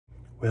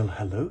Well,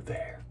 hello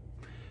there.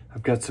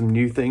 I've got some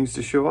new things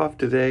to show off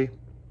today.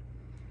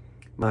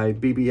 My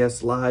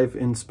BBS Live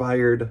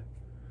inspired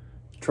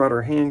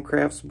Trotter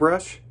Handcrafts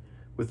brush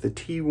with the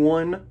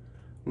T1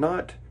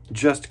 knot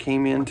just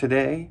came in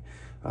today.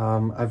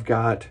 I've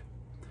got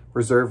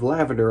reserve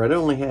lavender. I'd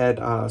only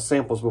had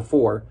samples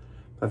before.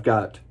 I've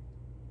got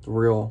the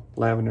real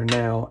lavender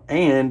now,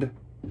 and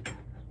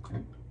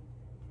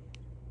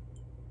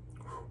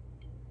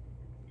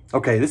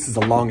okay, this is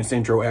the longest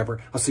intro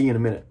ever. I'll see you in a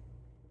minute.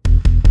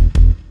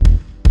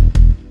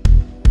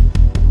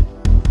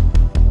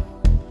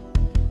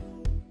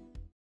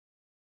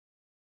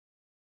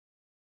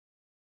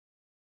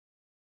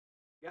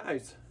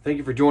 Guys, thank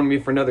you for joining me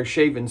for another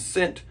shave and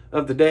scent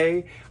of the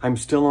day. I'm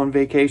still on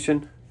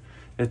vacation.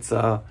 It's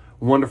a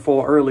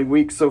wonderful early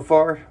week so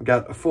far. I've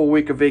got a full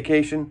week of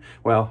vacation.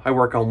 Well, I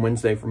work on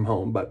Wednesday from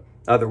home, but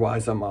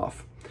otherwise I'm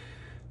off.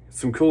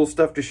 Some cool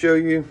stuff to show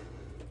you.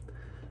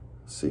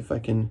 Let's see if I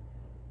can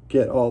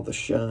get all the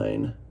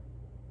shine.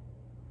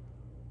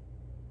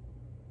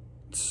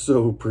 It's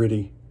so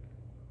pretty.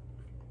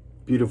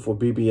 Beautiful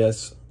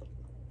BBS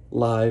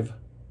Live.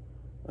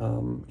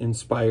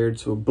 Inspired,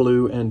 so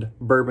blue and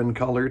bourbon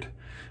colored,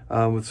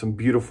 with some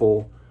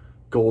beautiful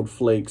gold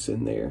flakes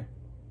in there.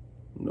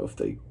 I don't know if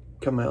they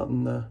come out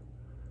in the,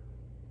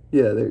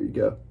 yeah, there you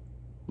go.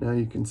 Now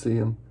you can see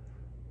them.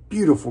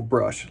 Beautiful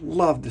brush,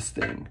 love this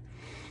thing.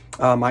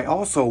 I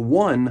also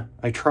won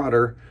a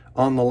Trotter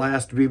on the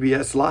last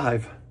BBS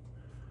Live.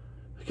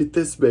 Look at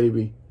this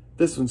baby.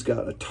 This one's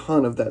got a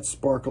ton of that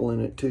sparkle in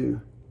it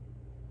too.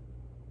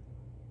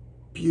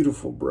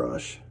 Beautiful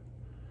brush.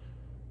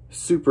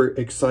 Super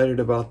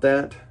excited about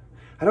that.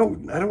 I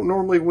don't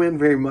normally win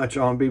very much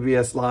on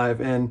BBS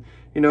Live, and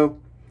you know,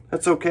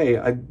 that's okay.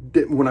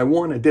 When I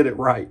won, I did it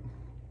right.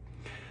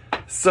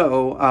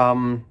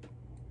 So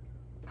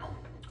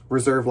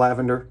reserve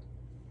lavender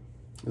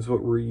is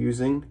what we're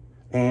using,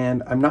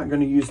 and I'm not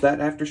going to use that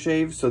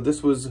aftershave. So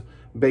this was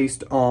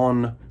based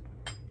on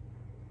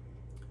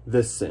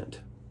this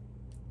scent,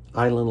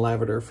 Island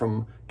Lavender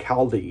from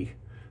Caldey,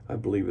 I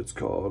believe it's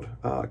called,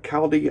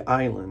 Caldey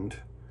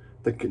Island.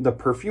 The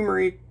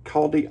Perfumery,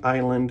 Caldey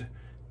Island,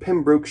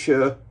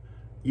 Pembrokeshire,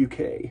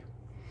 UK.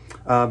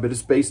 But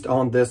it's based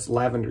on this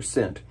lavender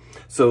scent.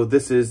 So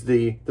this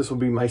will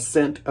be my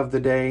scent of the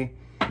day.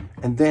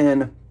 And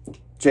then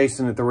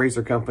Jason at the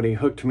Razor Company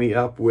hooked me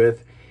up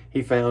with,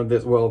 he found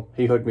this, well,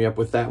 he hooked me up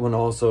with that one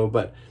also,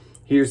 but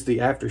here's the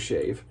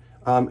aftershave.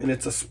 And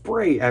it's a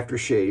spray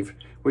aftershave,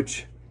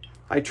 which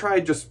I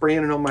tried just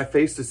spraying it on my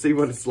face to see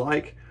what it's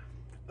like.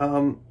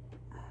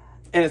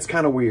 And it's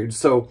kind of weird.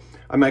 So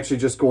I'm actually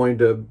just going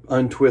to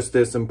untwist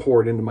this and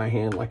pour it into my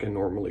hand like I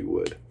normally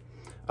would.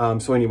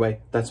 So anyway,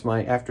 that's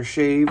my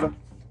aftershave.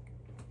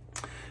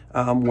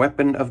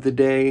 Weapon of the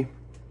day.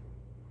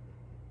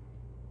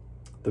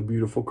 The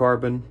beautiful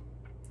carbon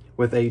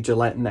with a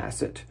gelatin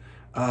acid.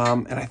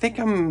 And I think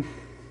I'm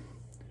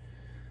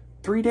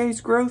 3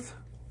 days growth,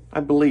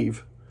 I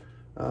believe.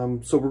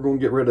 So we're going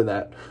to get rid of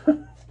that.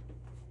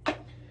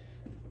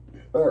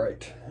 All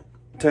right,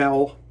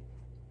 towel.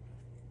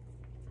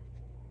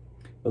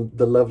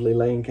 The lovely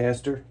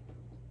Lancaster.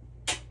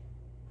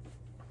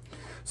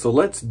 So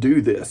let's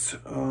do this.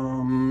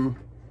 Got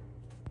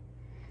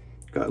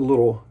a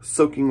little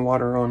soaking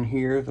water on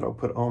here that I'll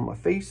put on my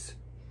face.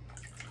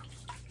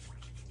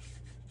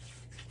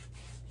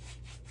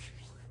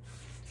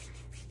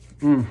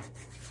 I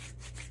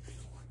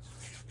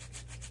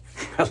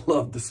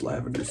love this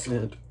lavender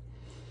scent.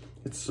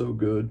 It's so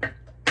good.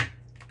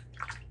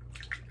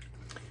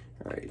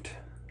 All right,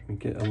 let me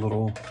get a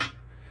little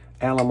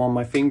alum on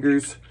my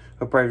fingers.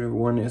 Hope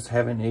everyone is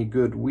having a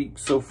good week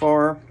so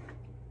far.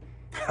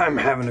 I'm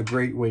having a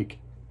great week.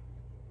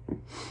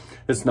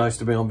 It's nice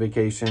to be on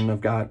vacation.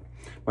 I've got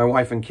my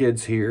wife and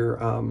kids here.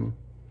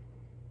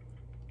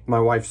 My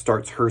wife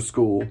starts her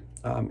school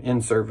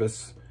in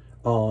service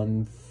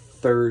on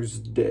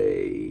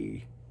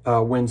Wednesday.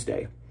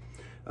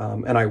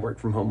 And I work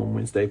from home on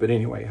Wednesday. But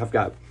anyway, I've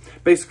got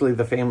basically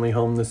the family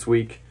home this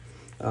week,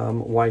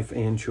 wife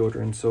and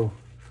children. So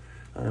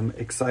I'm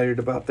excited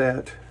about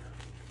that.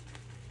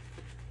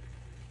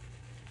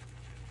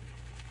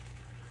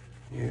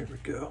 Here we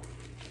go.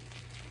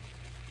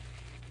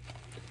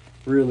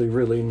 Really,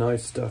 really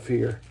nice stuff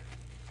here.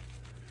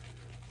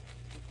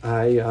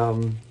 I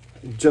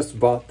just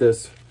bought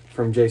this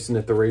from Jason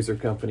at the Razor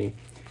Company,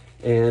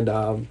 and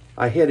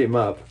I hit him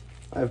up.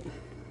 I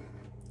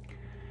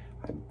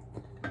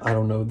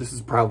don't know, this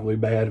is probably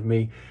bad of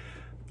me.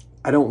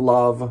 I don't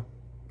love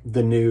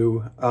the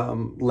new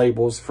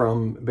labels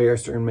from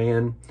Barrister and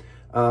Mann,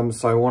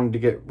 so I wanted to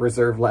get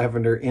reserve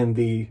lavender in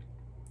the,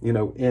 you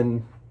know,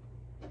 in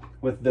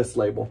with this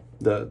label,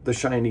 the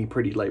shiny,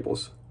 pretty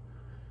labels.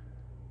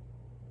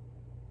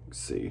 Let's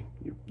see,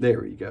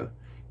 there you go.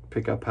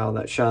 Pick up how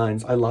that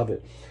shines. I love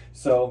it.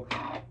 So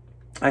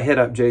I hit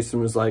up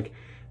Jason, was like,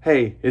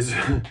 hey, is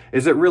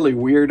it really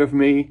weird of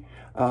me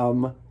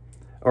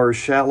or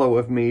shallow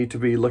of me to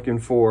be looking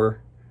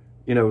for,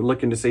 you know,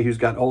 looking to see who's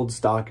got old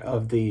stock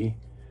of the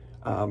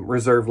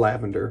Reserve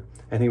Lavender.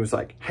 And he was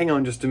like, hang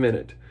on just a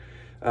minute.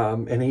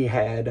 And he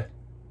had,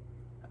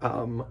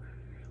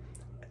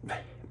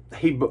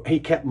 he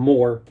kept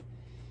more.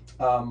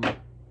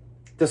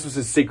 This was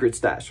his secret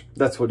stash.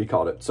 That's what he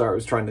called it. Sorry, I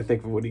was trying to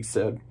think of what he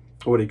said,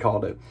 what he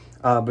called it.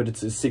 But it's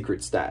his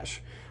secret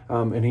stash.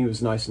 And he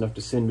was nice enough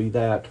to send me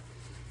that.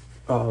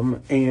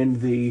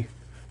 And the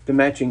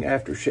matching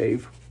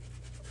aftershave.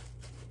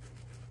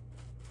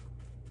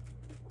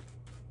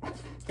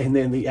 And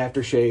then the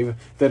aftershave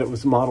that it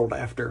was modeled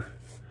after.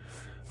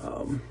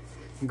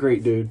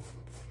 Great dude.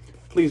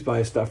 Please buy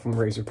his stuff from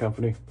Razor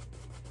Company.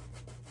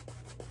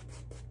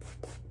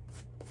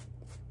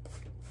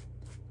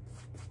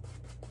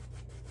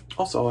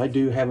 Also, I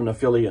do have an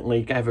affiliate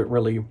link. I haven't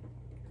really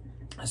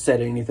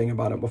said anything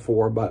about it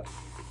before, but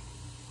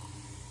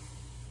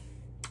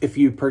if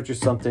you purchase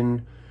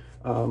something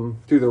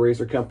through the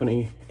Razor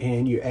Company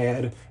and you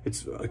add,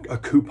 it's a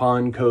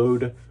coupon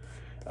code.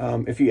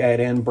 If you add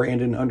in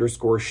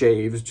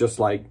Brandon_shaves, just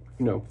like,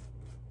 you know,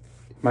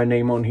 my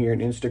name on here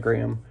and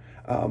Instagram,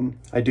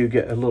 I do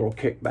get a little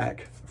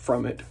kickback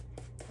from it,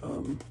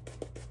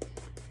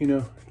 you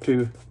know,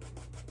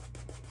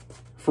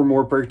 for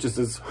more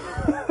purchases.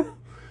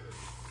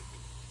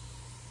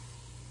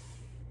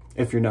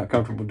 If you're not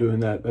comfortable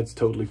doing that, that's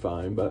totally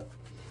fine. But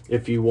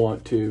if you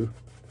want to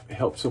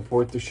help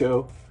support the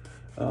show,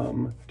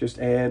 just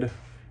add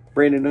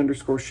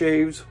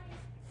Brandon_shaves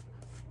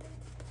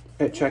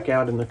at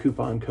checkout in the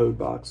coupon code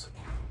box.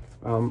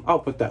 I'll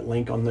put that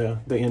link on the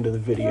end of the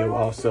video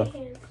also.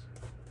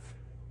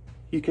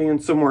 You can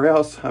somewhere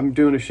else. I'm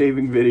doing a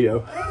shaving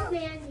video.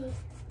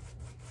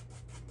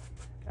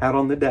 Out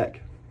on the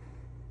deck.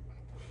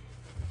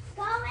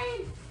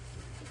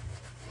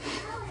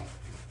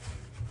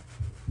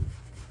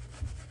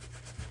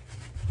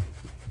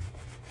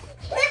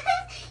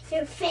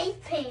 You're face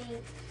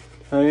painting.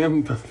 I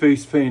am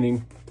face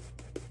painting.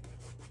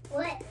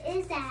 What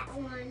is that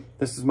one?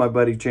 This is my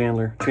buddy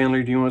Chandler.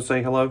 Chandler, do you want to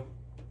say hello?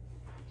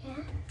 Yeah.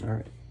 All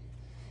right.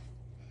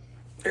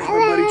 There's my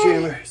buddy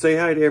Chandler. Say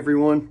hi to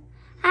everyone.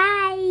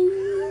 Hi.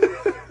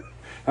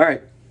 All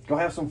right. Go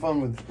have some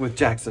fun with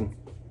Jackson.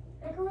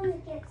 I'm going to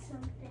get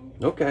something.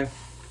 Okay.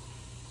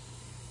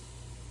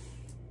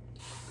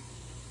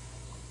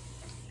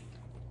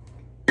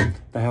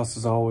 The house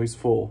is always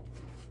full.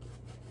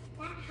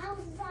 That house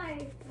is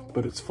always full.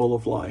 But it's full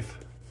of life.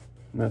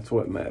 And that's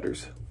what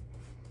matters.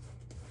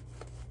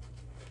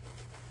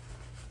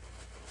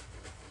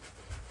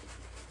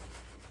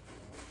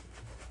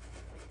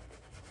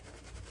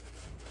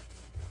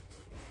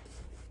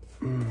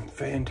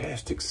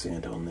 Fantastic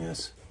scent on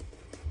this.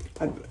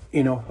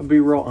 You know, I'll be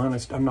real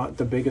honest, I'm not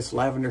the biggest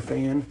lavender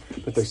fan,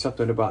 but there's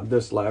something about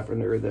this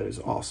lavender that is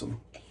awesome.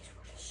 These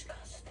were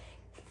disgusting.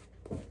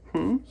 Hmm?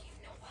 You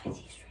know why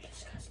these were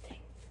disgusting?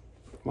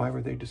 Why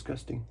were they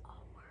disgusting?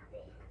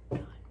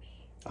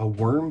 A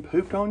worm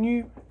pooped on me.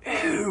 A worm pooped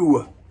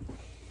on you? Ew!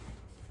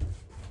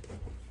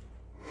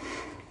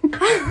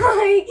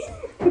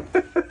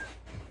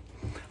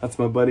 That's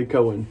my buddy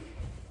Cohen.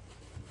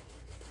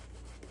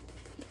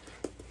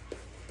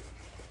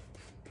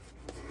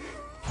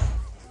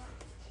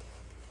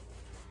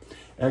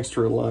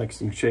 Extra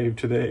relaxing shave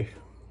today.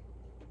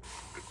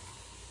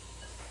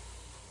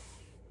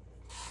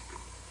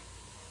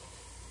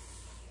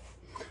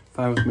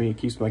 Fine with me, it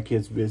keeps my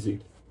kids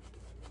busy.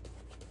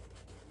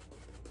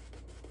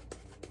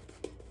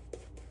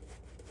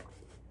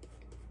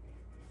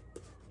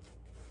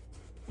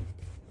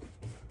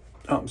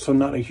 So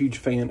not a huge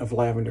fan of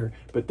lavender,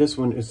 but this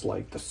one is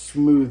like the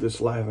smoothest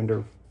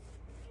lavender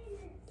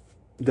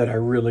that I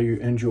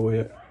really enjoy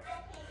it.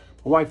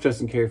 My wife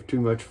doesn't care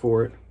too much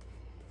for it,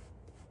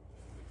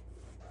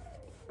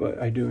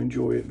 but I do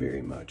enjoy it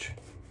very much.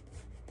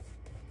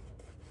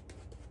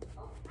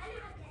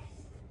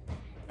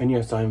 And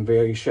yes, I'm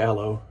very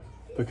shallow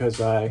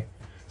because I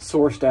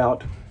sourced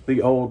out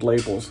the old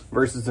labels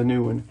versus the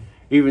new one.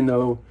 Even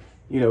though,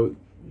 you know,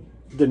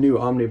 the new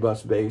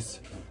omnibus base,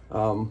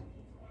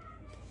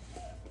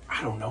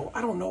 I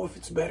don't know if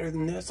it's better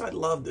than this. I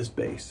love this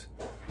base.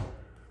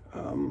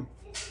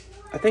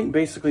 I think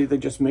basically they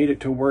just made it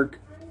to work,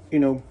 you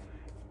know,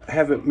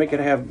 make it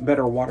have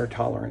better water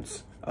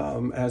tolerance.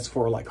 As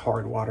for like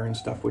hard water and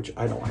stuff, which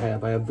I don't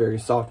have. I have very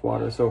soft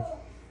water, so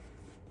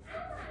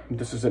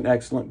this is an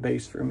excellent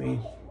base for me.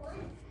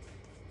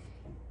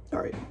 All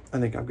right, I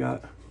think I've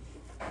got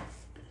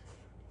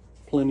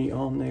plenty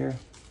on there.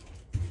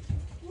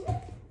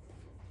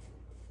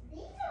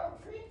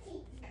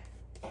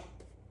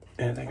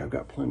 And I think I've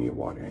got plenty of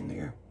water in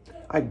there.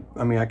 I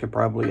mean, I could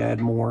probably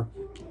add more.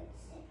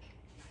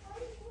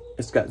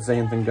 It's got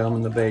xanthan gum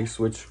in the base,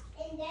 which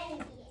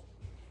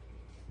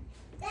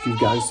you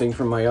guys seen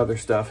from my other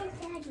stuff.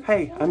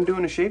 Hey, I'm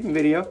doing a shaving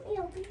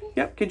video.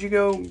 Yep, could you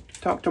go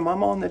talk to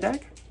Mama on the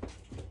deck?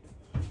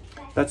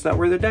 That's not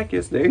where the deck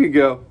is. There you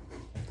go.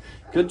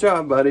 Good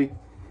job, buddy.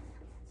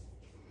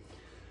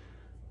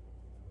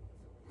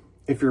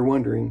 If you're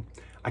wondering,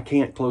 I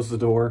can't close the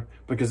door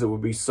because it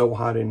would be so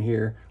hot in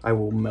here, I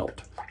will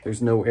melt.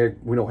 There's no air,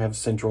 we don't have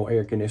central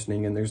air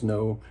conditioning, and there's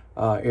no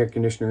air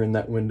conditioner in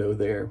that window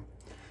there.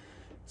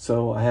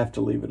 So I have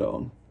to leave it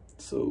on.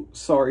 So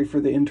sorry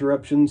for the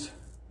interruptions,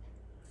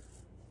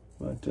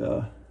 but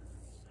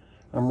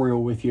I'm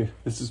real with you.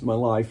 This is my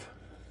life.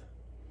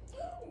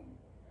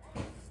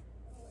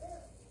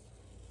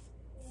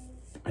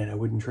 And I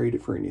wouldn't trade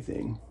it for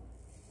anything.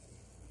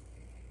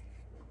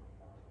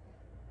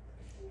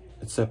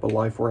 Except a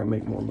life where I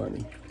make more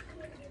money.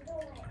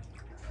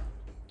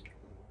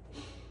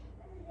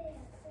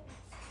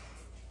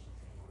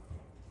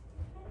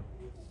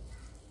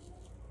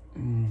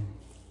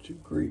 It's a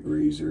great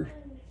razor.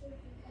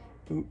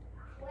 Oop,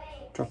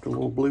 dropped a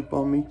little bloop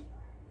on me.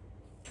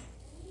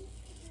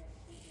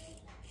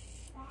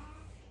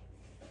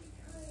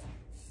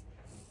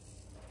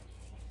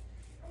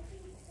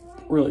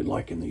 Really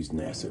liking these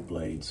NASA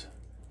blades.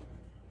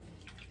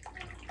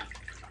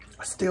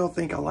 I still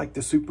think I like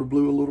the Super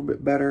Blue a little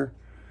bit better,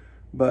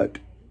 but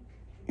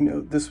you know,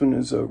 this one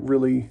is a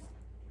really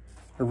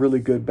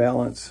good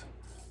balance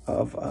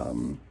of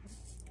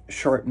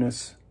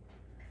sharpness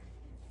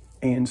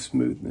and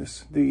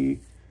smoothness. The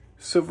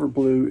Silver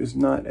Blue is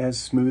not as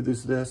smooth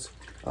as this,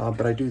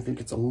 but I do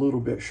think it's a little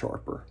bit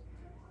sharper.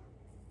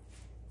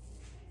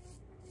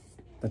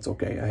 That's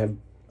okay. I have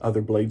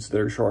other blades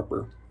that are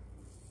sharper.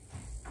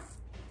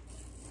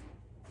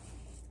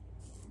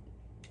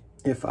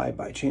 If I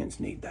by chance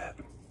need that.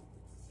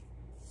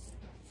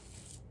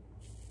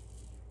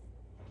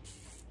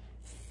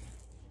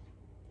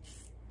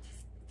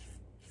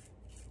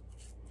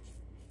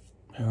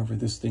 However,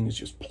 this thing is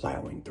just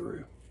plowing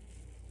through.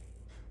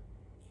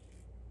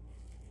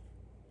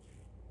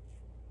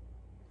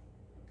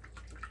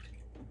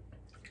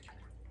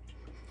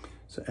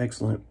 It's an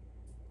excellent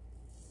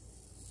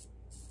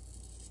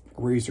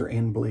razor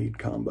and blade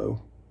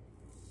combo.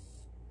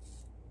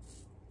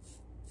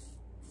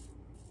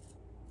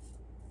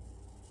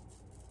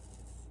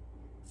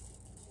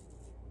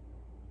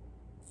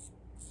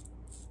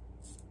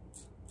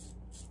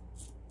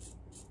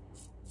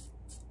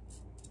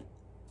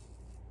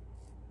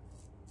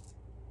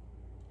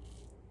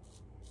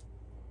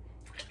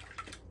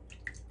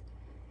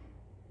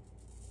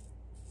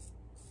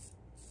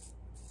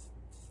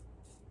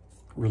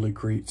 Really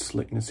great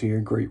slickness here,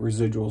 great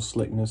residual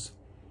slickness.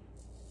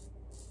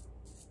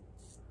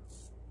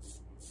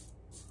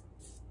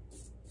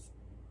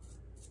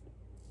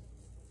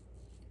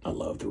 I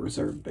love the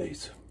reserve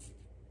base.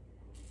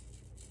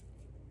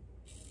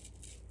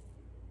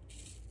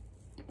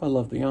 I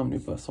love the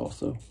omnibus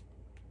also.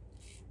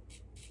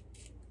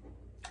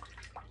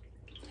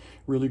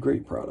 Really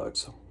great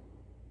products.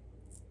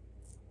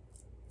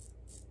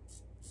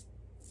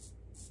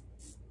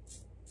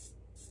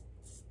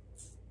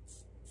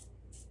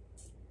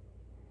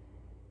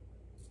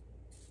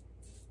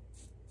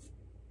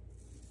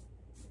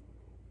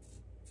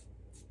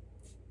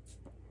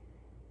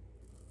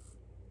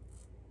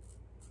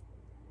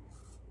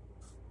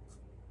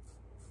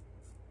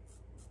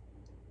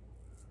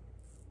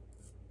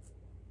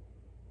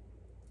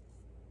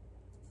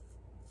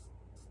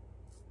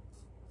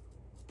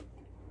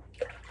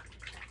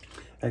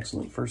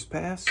 Excellent first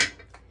pass.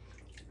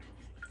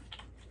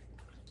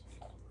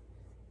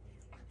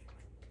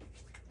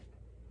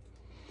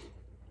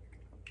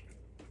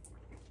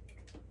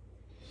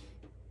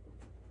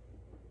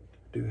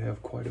 Do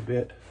have quite a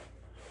bit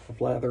of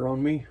lather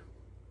on me,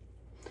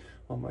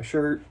 on my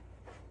shirt.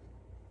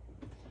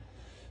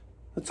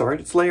 That's all right,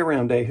 it's lay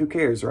around day, who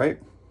cares, right?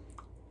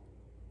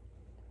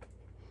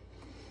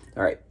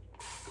 All right,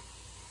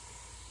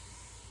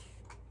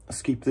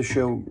 let's keep the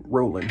show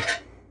rolling.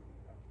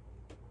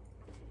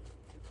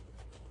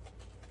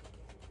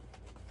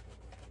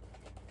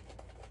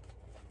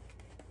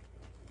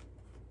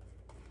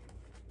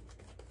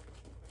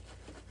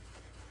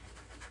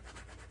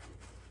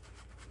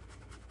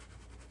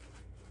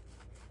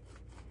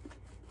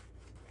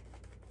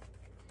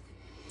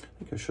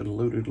 I should have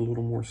loaded a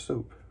little more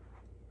soap.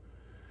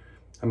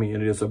 I mean,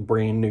 it is a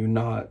brand new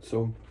knot,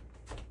 so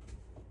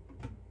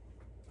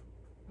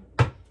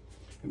it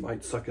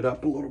might suck it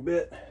up a little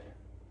bit.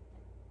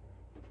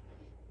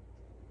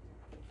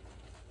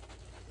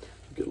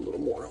 Get a little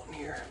more on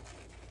here.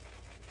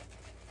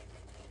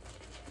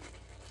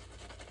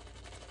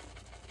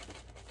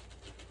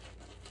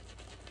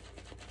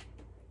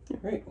 All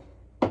right,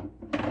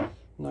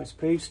 nice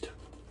paste.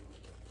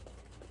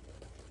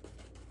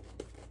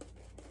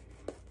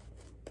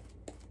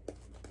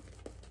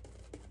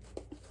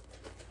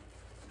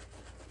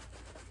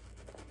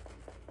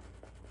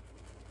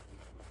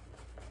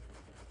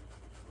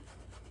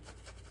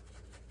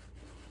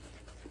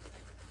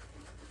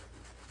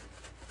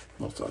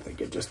 Also, I think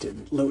it just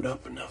didn't load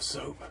up enough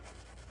soap,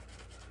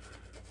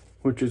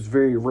 which is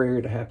very rare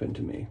to happen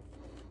to me.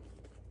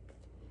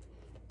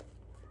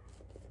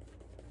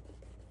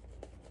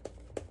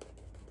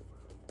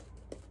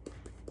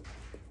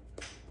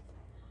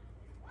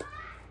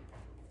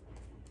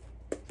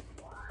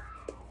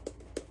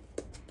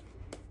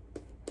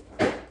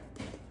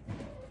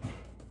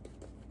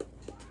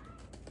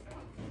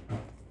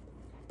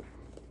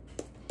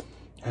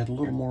 Add a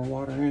little more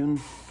water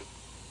in.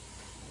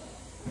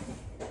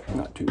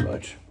 Not too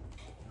much.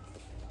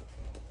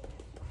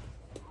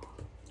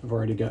 I've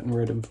already gotten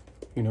rid of,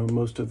 you know,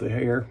 most of the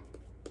hair.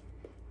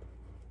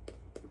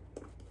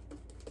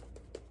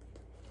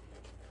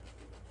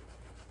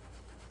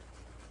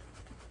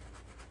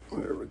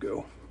 There we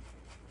go.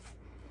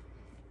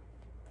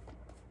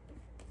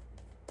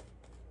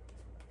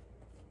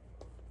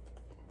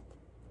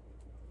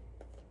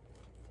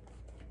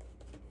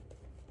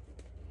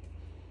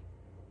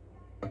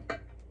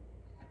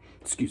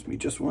 Excuse me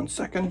just 1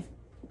 second.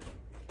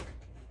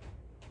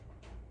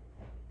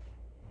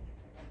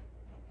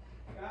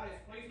 Guys,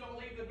 please don't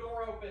leave the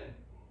door open.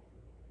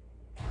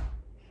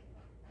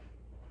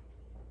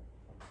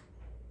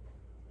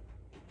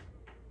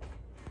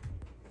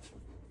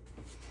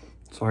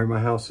 Sorry,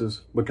 my house has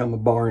become a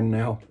barn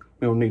now.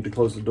 We don't need to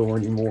close the door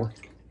anymore.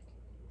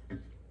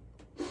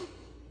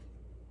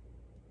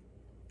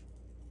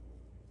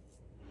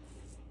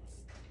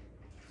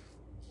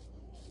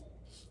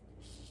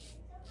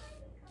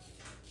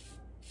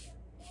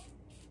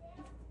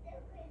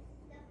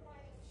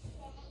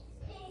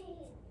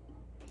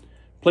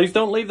 Please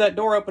don't leave that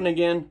door open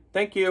again.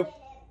 Thank you.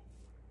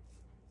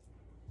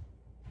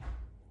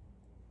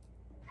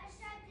 I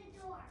shut the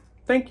door.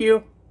 Thank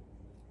you.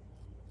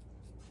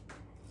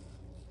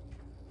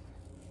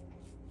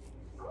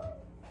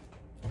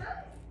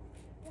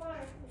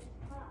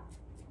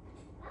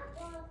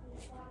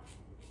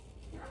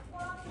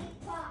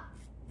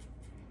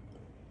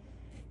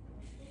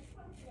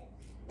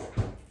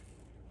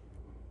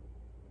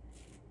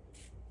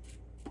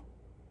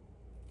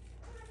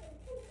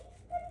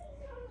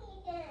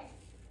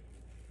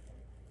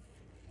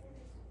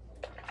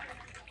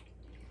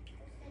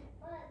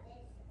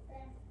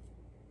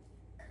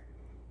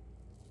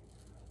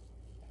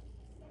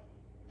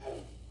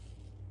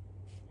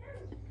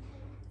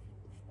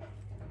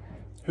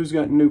 Who's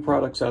got new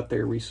products out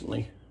there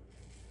recently?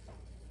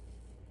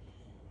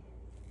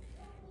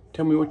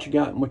 Tell me what you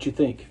got and what you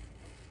think.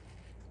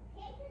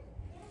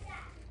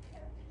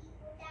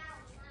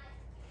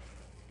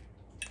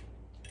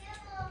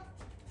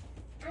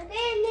 I'm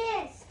getting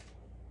this.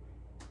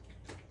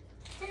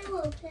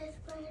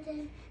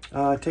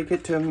 Take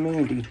it to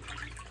Mandy.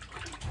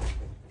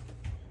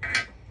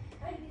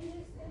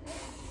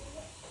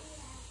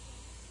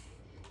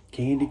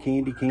 Candy,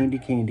 candy, candy,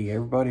 candy.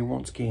 Everybody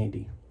wants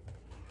candy.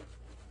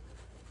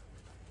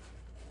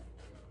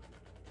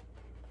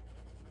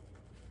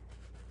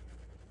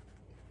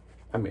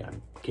 I mean, I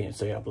can't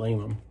say I blame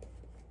them.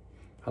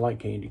 I like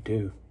candy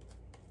too.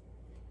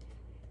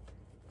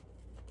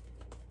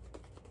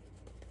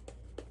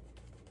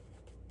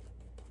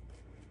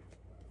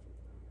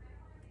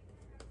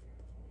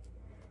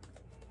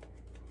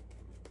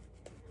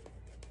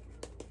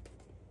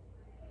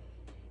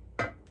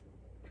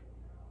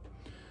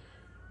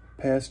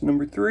 Pass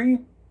number 3.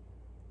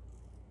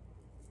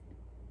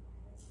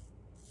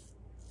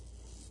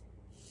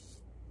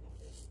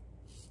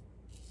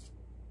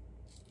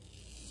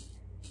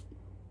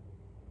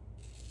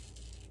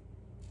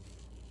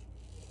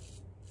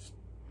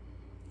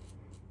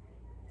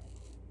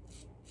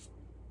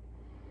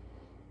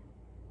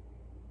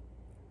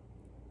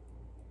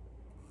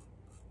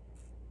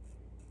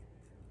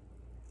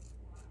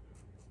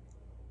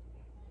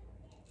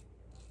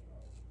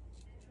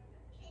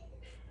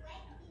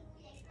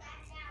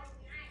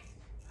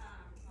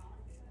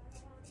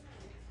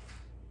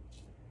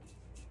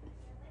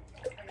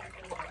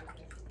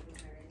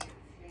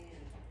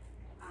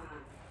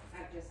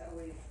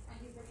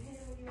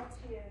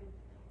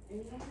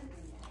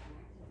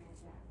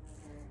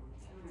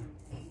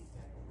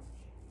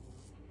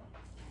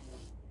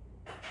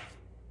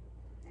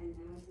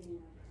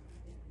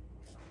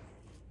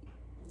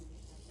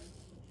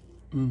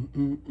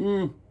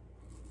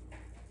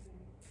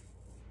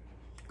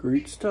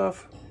 Great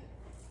stuff.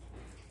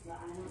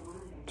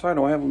 Sorry, I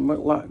don't have a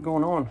lot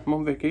going on. I'm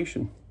on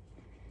vacation.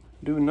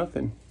 Doing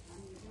nothing.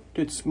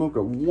 Did smoke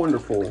a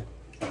wonderful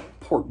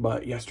pork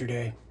butt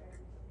yesterday.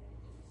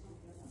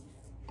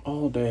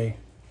 All day.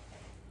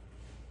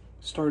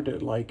 Started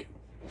at like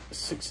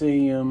 6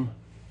 a.m.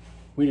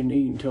 We didn't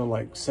eat until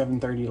like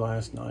 7:30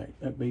 last night.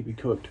 That baby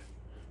cooked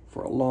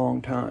for a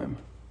long time.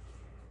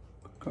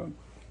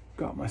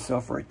 Got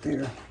myself right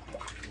there.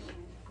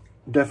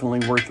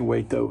 Definitely worth the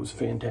wait though. It was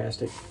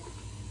fantastic.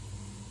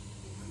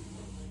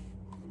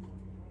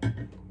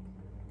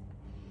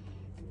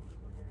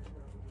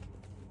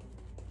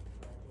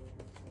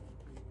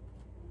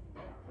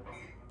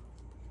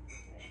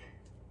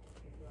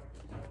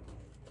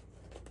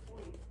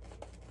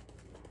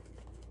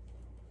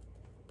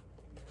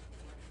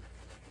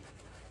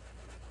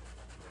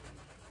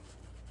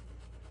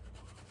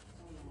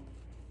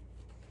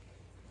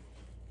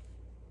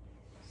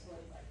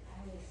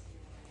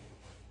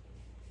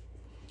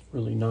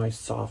 Really nice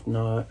soft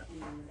knot.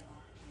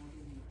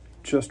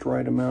 Just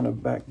right amount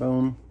of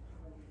backbone.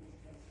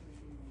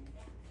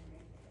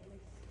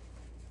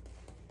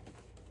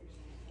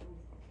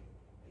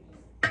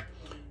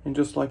 And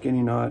just like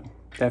any knot,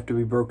 they have to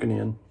be broken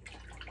in.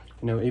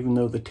 You know, even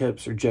though the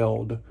tips are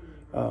gelled,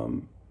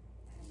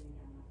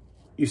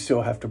 you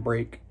still have to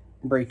break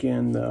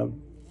in the,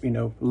 you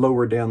know,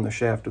 lower down the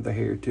shaft of the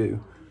hair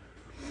too.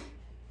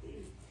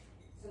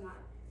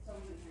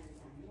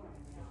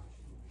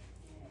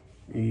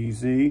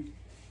 Easy.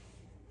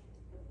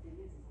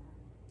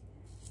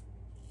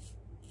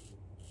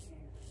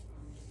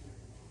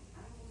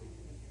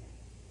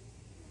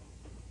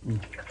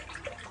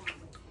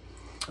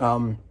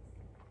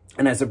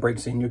 And as it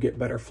breaks in, you'll get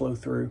better flow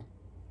through.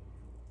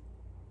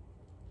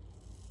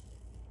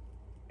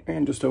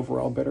 And just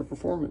overall better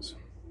performance.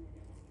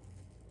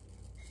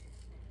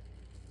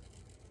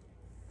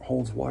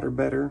 Holds water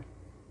better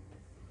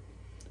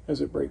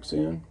as it breaks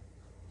in.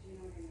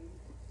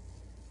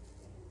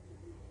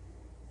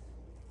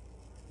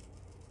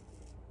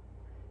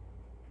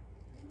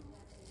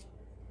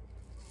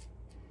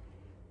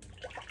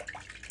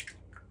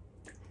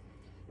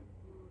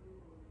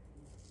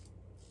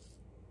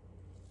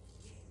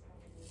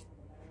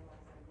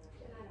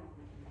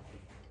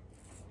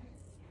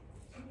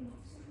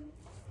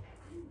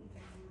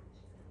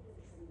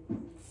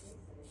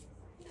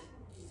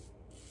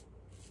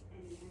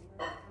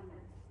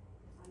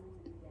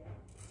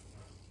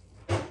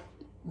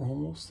 We're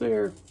almost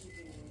there.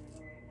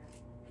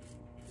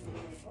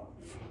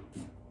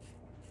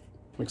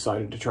 I'm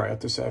excited to try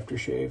out this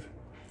aftershave.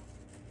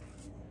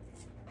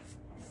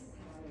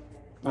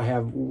 I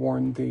have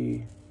worn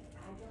the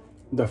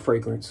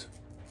fragrance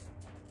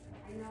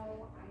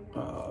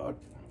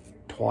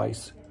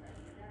twice,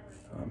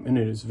 and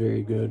it is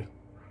very good.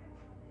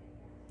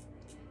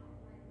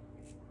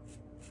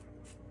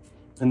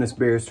 And this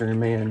Barrister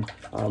Man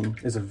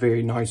is a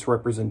very nice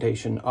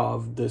representation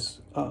of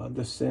this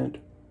scent.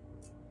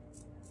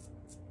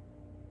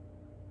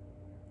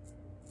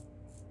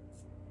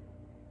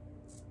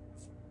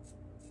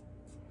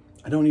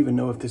 I don't even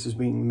know if this is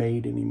being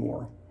made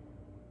anymore.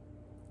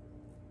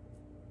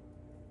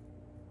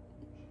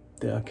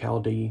 The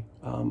Caldey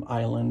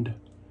Island,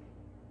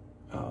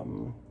 what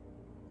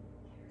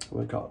do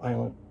they call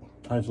it?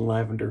 Island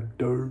Lavender.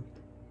 Duh.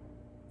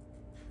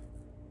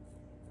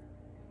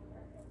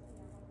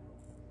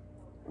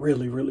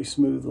 Really, really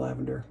smooth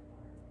lavender.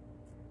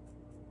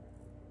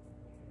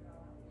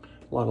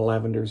 A lot of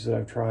lavenders that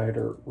I've tried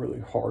are really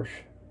harsh.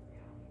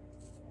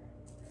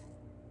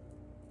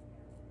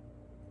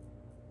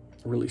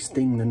 Really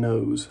sting the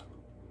nose.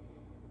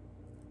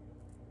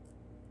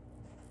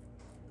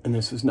 And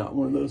this is not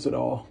one of those at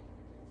all.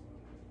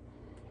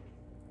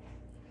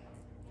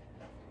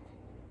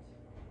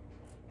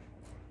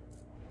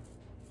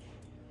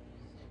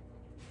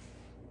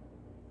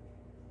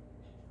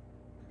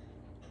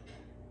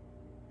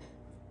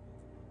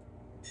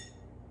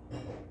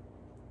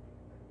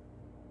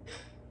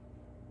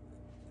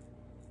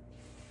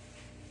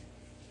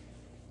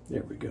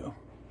 There we go.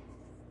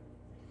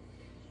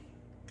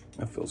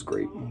 That feels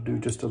great. We'll do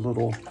just a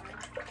little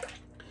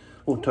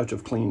touch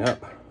of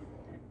cleanup.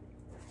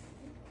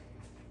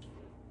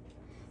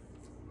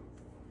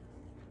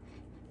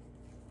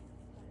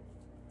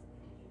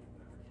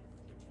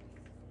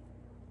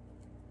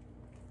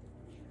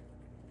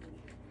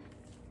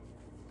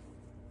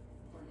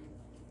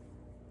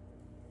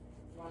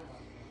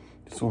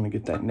 Just want to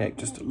get that neck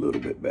just a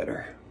little bit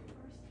better.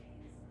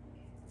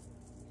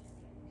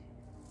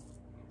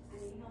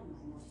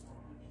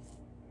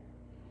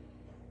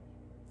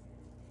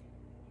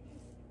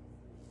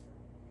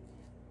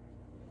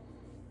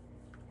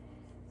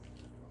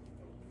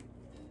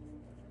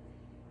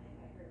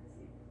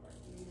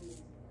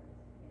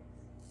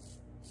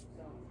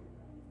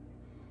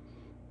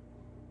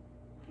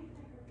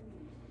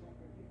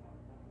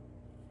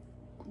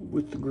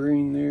 With the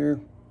green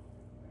there,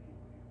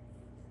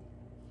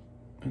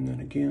 and then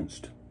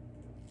against. You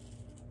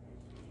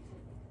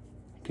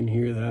can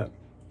hear that.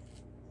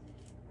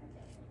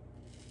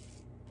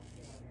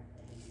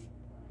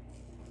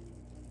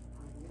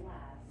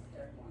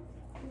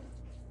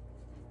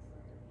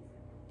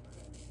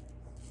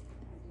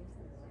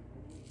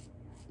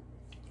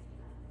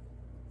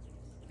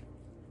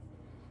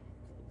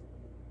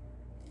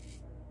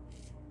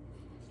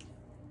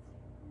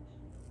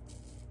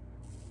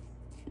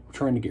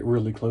 Trying to get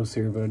really close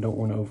here, but I don't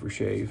want to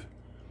overshave.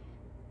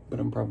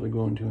 But I'm probably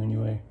going to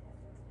anyway.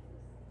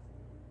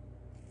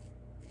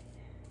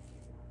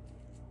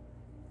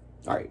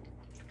 All right,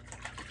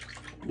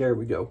 there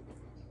we go.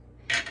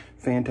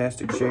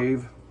 Fantastic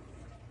shave.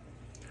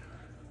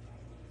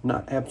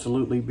 Not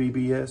absolutely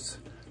BBS,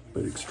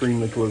 but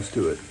extremely close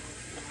to it,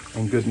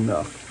 and good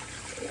enough.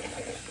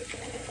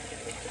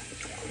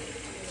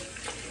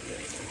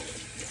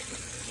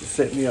 Just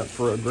set me up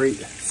for a great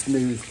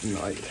snooze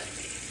tonight.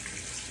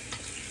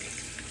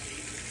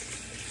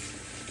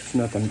 It's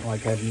nothing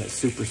like having that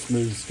super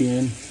smooth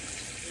skin.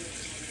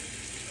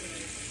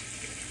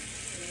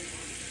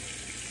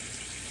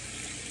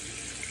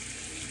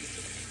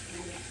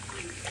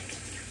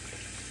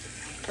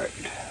 All right,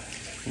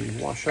 let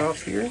me wash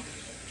off here.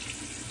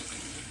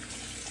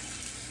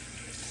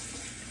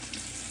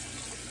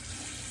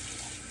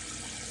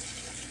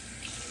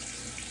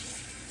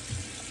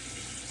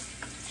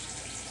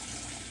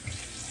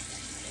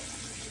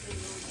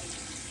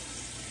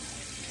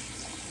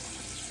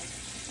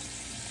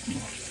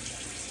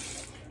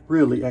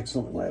 Really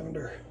excellent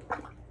lavender.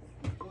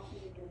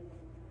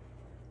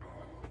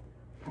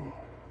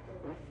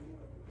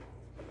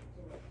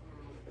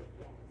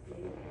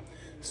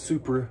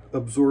 Super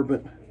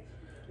absorbent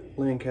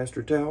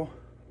Lancaster towel.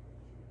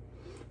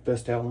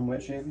 Best towel in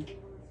wet shaving.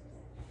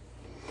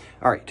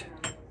 All right.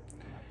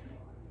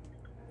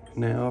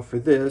 Now for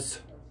this,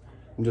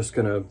 I'm just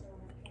gonna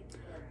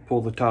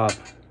pull the top,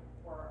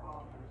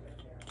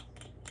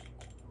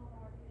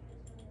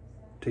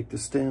 take the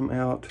stem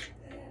out,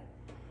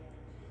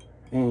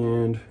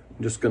 and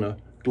I'm just gonna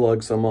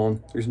glug some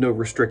on. There's no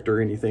restrictor or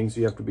anything,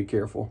 so you have to be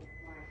careful.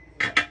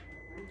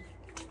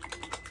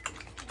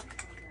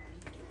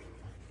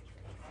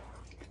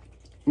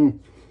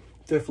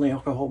 Definitely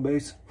alcohol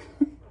base.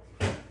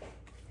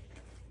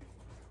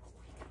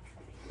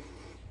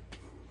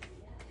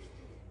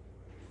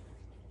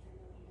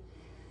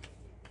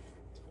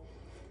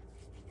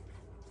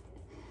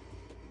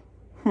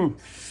 A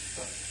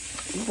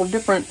little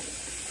different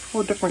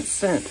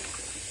scent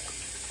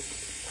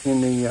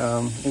in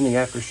the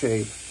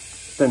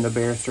aftershave than the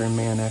Barrister and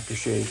Man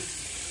aftershave.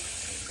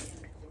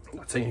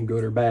 Not saying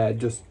good or bad,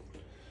 just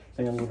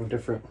saying a little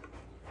different.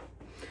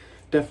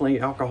 Definitely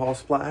alcohol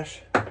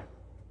splash. Put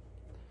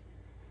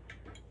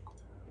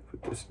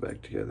this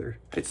back together.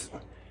 It's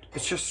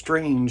just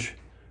strange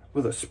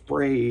with a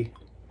spray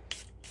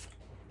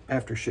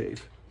aftershave.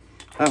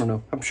 I don't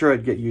know. I'm sure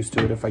I'd get used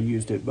to it if I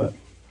used it, but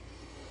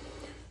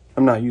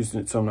I'm not using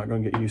it, so I'm not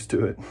going to get used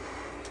to it.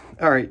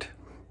 All right,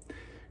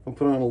 I'll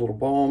put on a little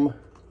balm.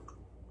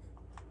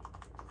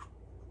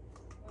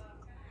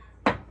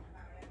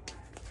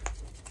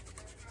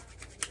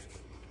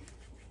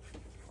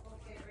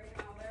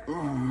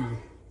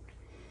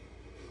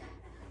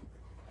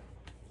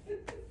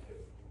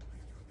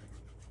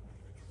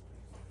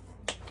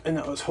 And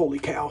that was Holy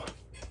Cow.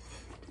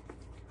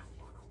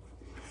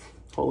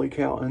 Holy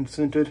Cow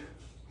unscented.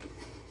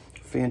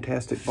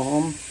 Fantastic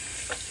balm.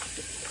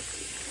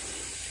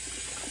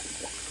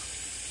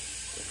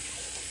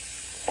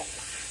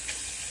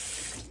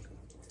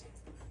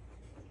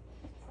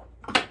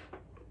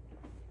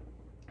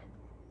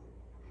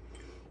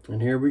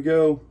 And here we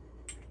go.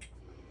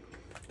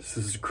 This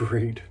is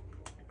great.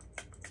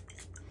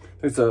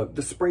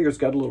 The sprayer's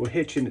got a little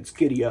hitch in its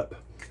giddy up.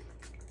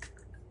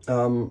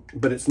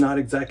 But it's not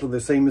exactly the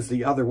same as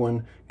the other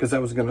one because I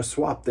was going to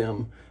swap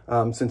them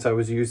since I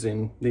was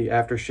using the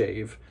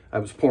aftershave. I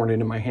was pouring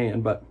it in my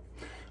hand, but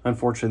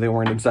unfortunately they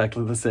weren't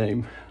exactly the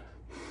same.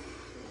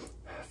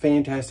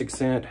 Fantastic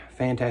scent,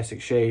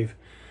 fantastic shave.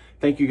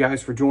 Thank you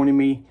guys for joining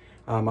me.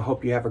 I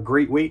hope you have a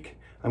great week.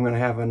 I'm going to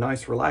have a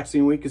nice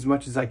relaxing week as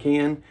much as I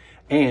can,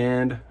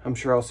 and I'm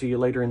sure I'll see you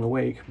later in the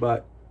week,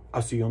 but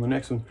I'll see you on the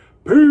next one.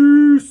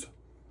 Peace!